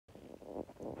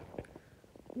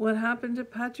What happened to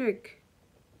Patrick?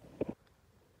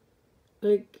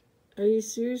 Like, are you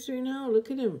serious right now? Look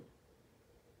at him.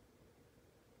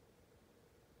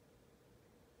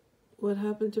 What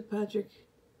happened to Patrick?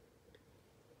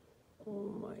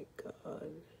 Oh my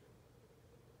God.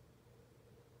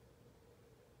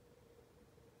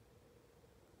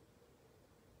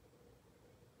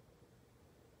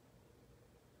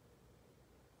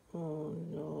 Oh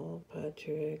no,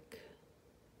 Patrick.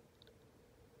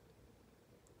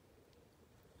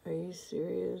 Are you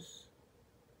serious?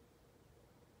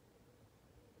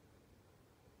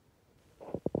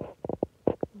 Oh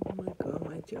my God,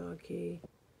 my jockey.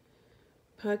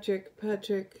 Patrick.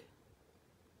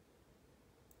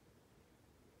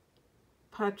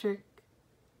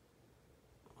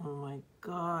 Oh my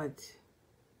God.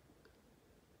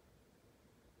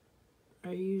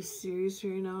 Are you serious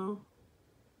right now?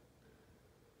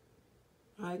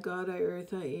 I, God, I,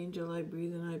 earth, I, angel, I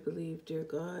breathe and I believe, dear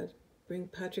God. Bring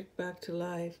Patrick back to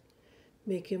life.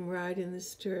 Make him ride in the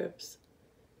stirrups.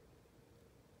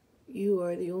 You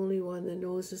are the only one that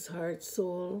knows his heart,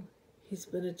 soul. He's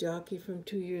been a jockey from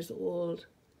 2 years old.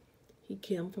 He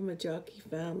came from a jockey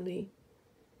family.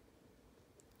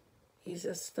 He's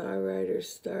a star rider,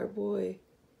 star boy.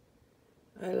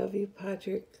 I love you,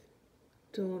 Patrick.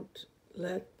 Don't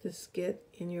let this get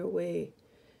in your way.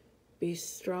 Be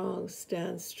strong,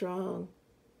 stand strong.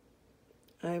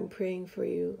 I'm praying for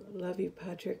you. Love you,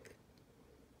 Patrick.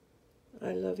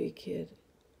 I love you, kid.